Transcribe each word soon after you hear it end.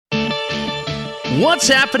What's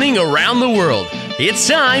happening around the world? It's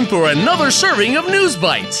time for another serving of News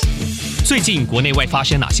Bites. 最近国内外发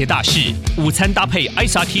生哪些大事？午餐搭配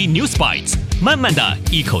ICT News Bites， 慢慢的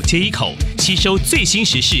一口接一口吸收最新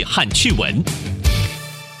时事和趣闻。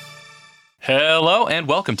Hello and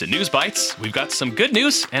welcome to News Bites. We've got some good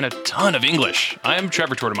news and a ton of English. I'm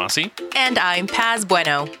Trevor Tortomasi. And I'm Paz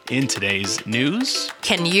Bueno. In today's news,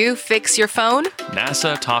 can you fix your phone?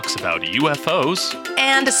 NASA talks about UFOs.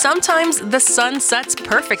 And sometimes the sun sets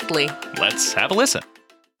perfectly. Let's have a listen.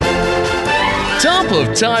 Top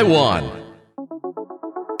of Taiwan.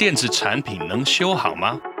 电子产品能修好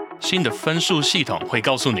吗？新的分数系统会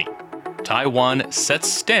告诉你。Taiwan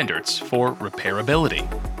Sets Standards for Repairability.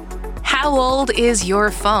 How old is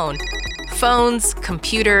your phone? Phones,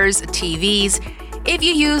 computers, TVs. If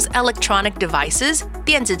you use electronic devices,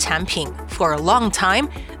 电子产品, for a long time,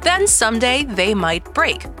 then someday they might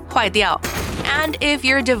break, 坏掉. And if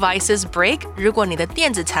your devices break, 如果你的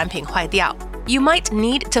电子产品坏掉, you might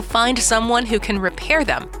need to find someone who can repair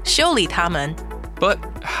them, 修理它们. But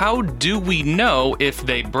how do we know if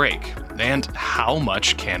they break? And how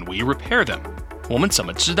much can we repair them? 我们怎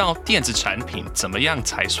么知道电子产品怎么样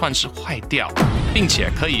才算是坏掉，并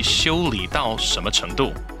且可以修理到什么程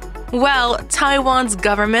度？ Well, Taiwan's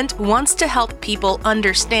government wants to help people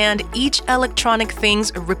understand each electronic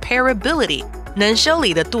thing's repairability, 能修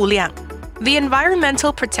理的度量. The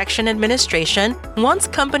Environmental Protection Administration wants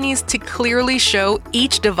companies to clearly show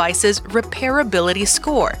each device's repairability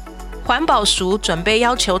score. 环保署准备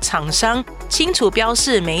要求厂商清楚标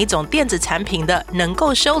示每一种电子产品的能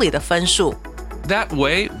够修理的分数. That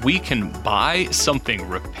way, we can buy something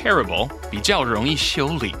repairable, 比较容易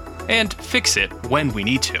修理, and fix it when we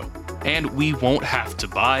need to. And we won't have to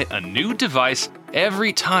buy a new device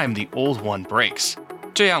every time the old one breaks.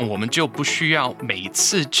 这样我们就不需要每一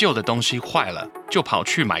次旧的东西坏了，就跑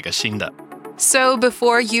去买个新的。 So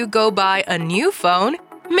before you go buy a new phone,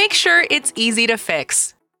 make sure it's easy to fix.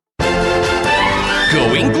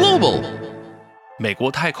 Going global. 美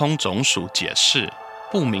国太空总署解释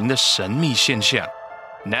不明的神秘现象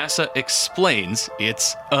NASA explains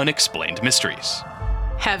its Unexplained Mysteries.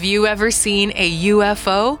 Have you ever seen a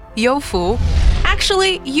UFO? 有福.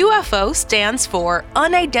 Actually, UFO stands for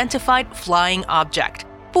Unidentified Flying Object,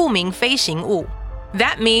 不明飞行物.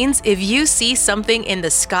 That means if you see something in the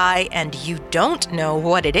sky and you don't know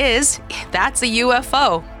what it is, that's a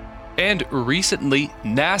UFO. And recently,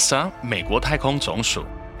 NASA, 美国太空总署,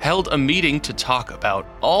 held a meeting to talk about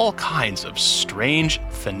all kinds of strange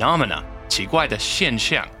phenomena, 奇怪的现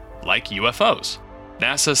象, like UFOs.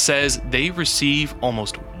 NASA says they receive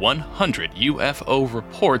almost 100 UFO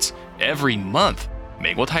reports every month.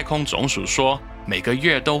 美国太空总署说，每个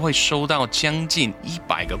月都会收到将近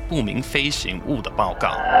100个不明飞行物的报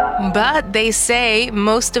告。 But they say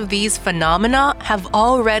most of these phenomena have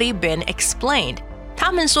already been explained.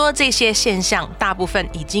 他们说这些现象大部分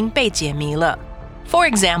已经被解谜了。 For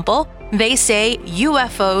example, they say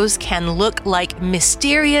UFOs can look like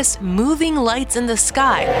mysterious moving lights in the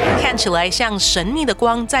sky, 看起来像神秘的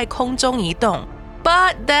光在空中移动.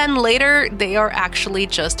 But then later, they are actually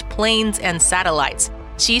just planes and satellites.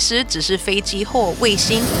 其实只是飞机或卫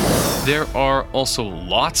星. There are also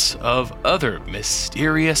lots of other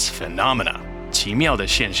mysterious phenomena, 奇妙的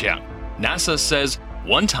现象. NASA says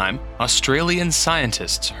one time, Australian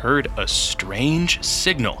scientists heard a strange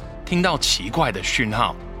signal, 听到奇怪的讯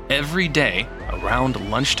号 every day around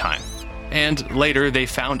lunchtime. And later they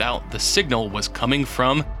found out the signal was coming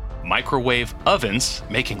from microwave ovens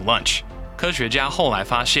making lunch. 科学家后来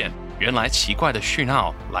发现，原来奇怪的讯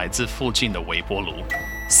号来自附近的微波炉。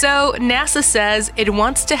 So NASA says it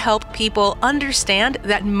wants to help people understand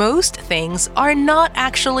that most things are not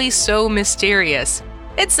actually so mysterious.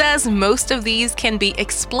 It says most of these can be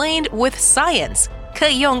explained with science. 可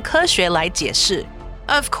以用科学来解释.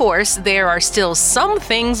 Of course, there are still some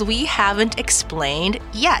things we haven't explained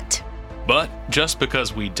yet. But just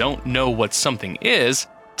because we don't know what something is,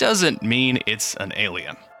 doesn't mean it's an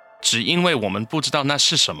alien. 只因为我们不知道那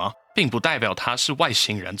是什么，并不代表它是外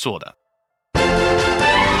星人做的。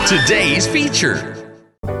 Today's feature.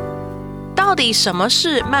 到底什么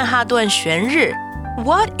是曼哈顿旋日?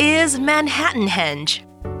 What is Manhattanhenge?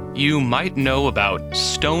 You might know about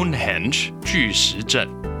Stonehenge, 巨石阵.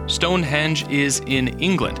 Stonehenge is in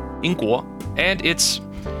England, 英国, and it's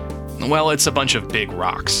a bunch of big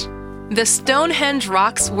rocks. The Stonehenge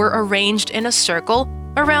rocks were arranged in a circle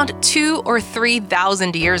around 2,000 or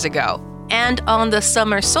 3,000 years ago. And on the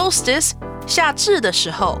summer solstice, 夏至的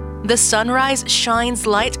时候, the sunrise shines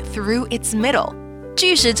light through its middle.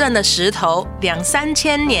 巨石阵的石头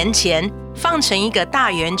2,000-3,000年前放成一个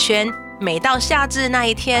大圆圈，每到夏至那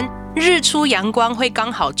一天，日出阳光会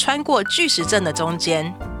刚好穿过巨石阵的中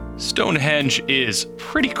间。Stonehenge is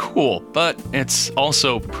pretty cool, but it's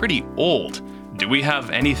also pretty old. Do we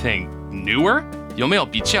have anything newer? 有没有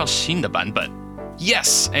比较新的版本？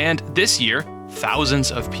 Yes, and this year,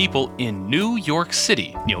 thousands of people in New York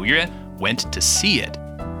City, 纽约, went to see it.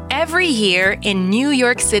 Every year in New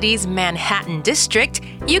York City's Manhattan district,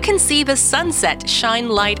 you can see the sunset shine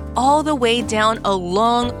light all the way down a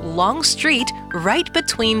long, long street right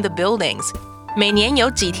between the buildings. 每年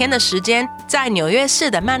有几天的时间，在纽约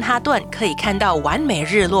市的曼哈顿可以看到完美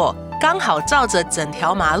日落，刚好照着整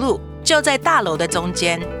条马路，就在大楼的中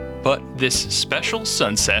间。But this special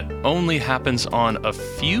sunset only happens on a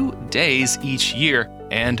few days each year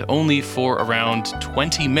and only for around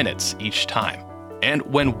 20 minutes each time. And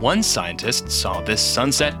when one scientist saw this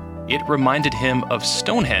sunset, it reminded him of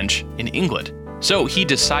Stonehenge in England. So he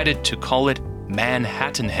decided to call it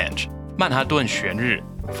Manhattanhenge, 曼哈顿悬日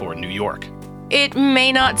for New York. It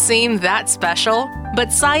may not seem that special,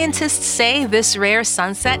 but scientists say this rare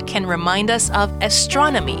sunset can remind us of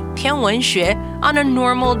astronomy, 天文学, on a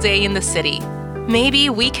normal day in the city. Maybe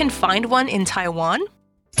we can find one in Taiwan?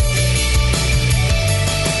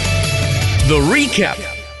 The recap.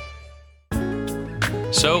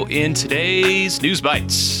 So in today's News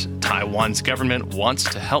Bites, Taiwan's government wants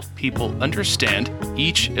to help people understand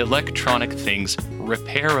each electronic thing's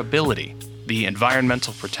repairability. The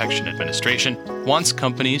Environmental Protection Administration wants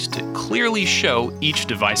companies to clearly show each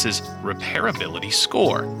device's repairability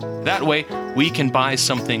score. That way, we can buy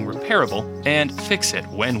something repairable and fix it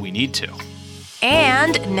when we need to.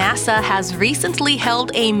 And NASA has recently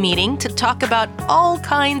held a meeting to talk about all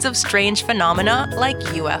kinds of strange phenomena like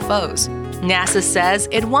UFOs. NASA says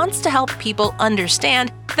it wants to help people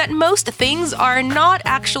understand that most things are not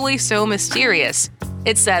actually so mysterious.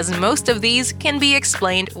 It says most of these can be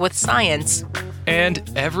explained with science. And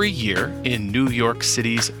every year in New York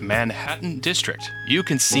City's Manhattan district, you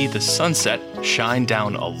can see the sunset shine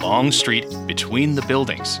down a long street between the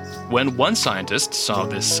buildings. When one scientist saw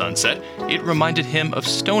this sunset, it reminded him of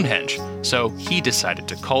Stonehenge, so he decided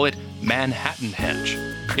to call it Manhattanhenge.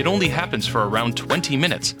 It only happens for around 20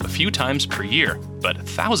 minutes, a few times per year, but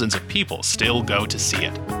thousands of people still go to see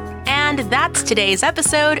it. And that's today's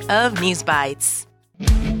episode of News Bites.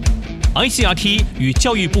 ICRT 与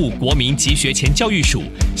教育部国民及学前教育署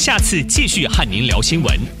下次继续和您聊新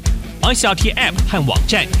闻。ICRT App 和网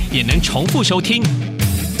站也能重复收听。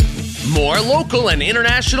More local and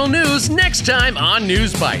international news next time on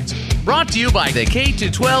News Bites. Brought to you by the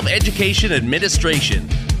K-12 Education Administration.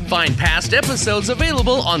 Find past episodes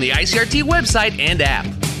available on the ICRT website and app.